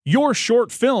Your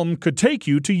short film could take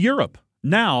you to Europe.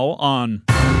 Now on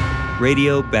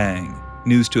Radio Bang.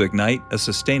 News to ignite a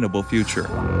sustainable future.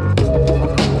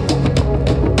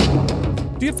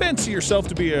 Do you fancy yourself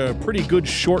to be a pretty good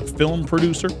short film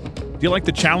producer? Do you like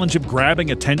the challenge of grabbing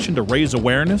attention to raise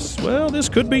awareness? Well, this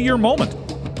could be your moment.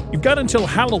 You've got until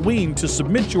Halloween to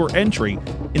submit your entry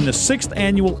in the 6th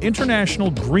Annual International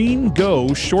Green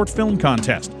Go Short Film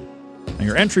Contest. Now,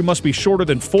 your entry must be shorter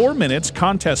than 4 minutes.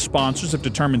 Contest sponsors have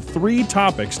determined 3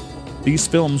 topics these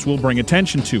films will bring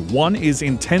attention to. One is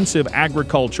intensive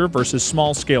agriculture versus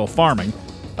small-scale farming.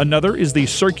 Another is the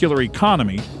circular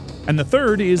economy. And the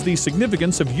third is the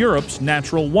significance of Europe's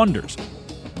natural wonders.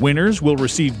 Winners will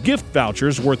receive gift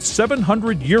vouchers worth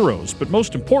 €700, but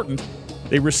most important,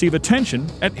 they receive attention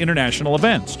at international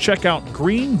events. Check out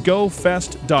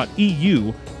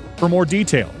greengofest.eu for more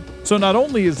detail. So not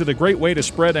only is it a great way to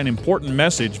spread an important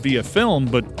message via film,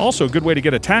 but also a good way to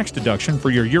get a tax deduction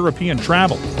for your European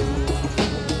travel.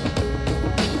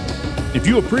 If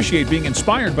you appreciate being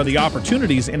inspired by the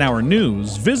opportunities in our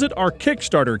news, visit our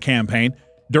Kickstarter campaign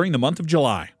during the month of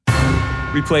July.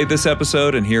 Replay this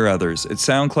episode and hear others at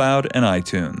SoundCloud and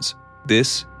iTunes.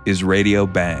 This is Radio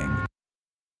Bang.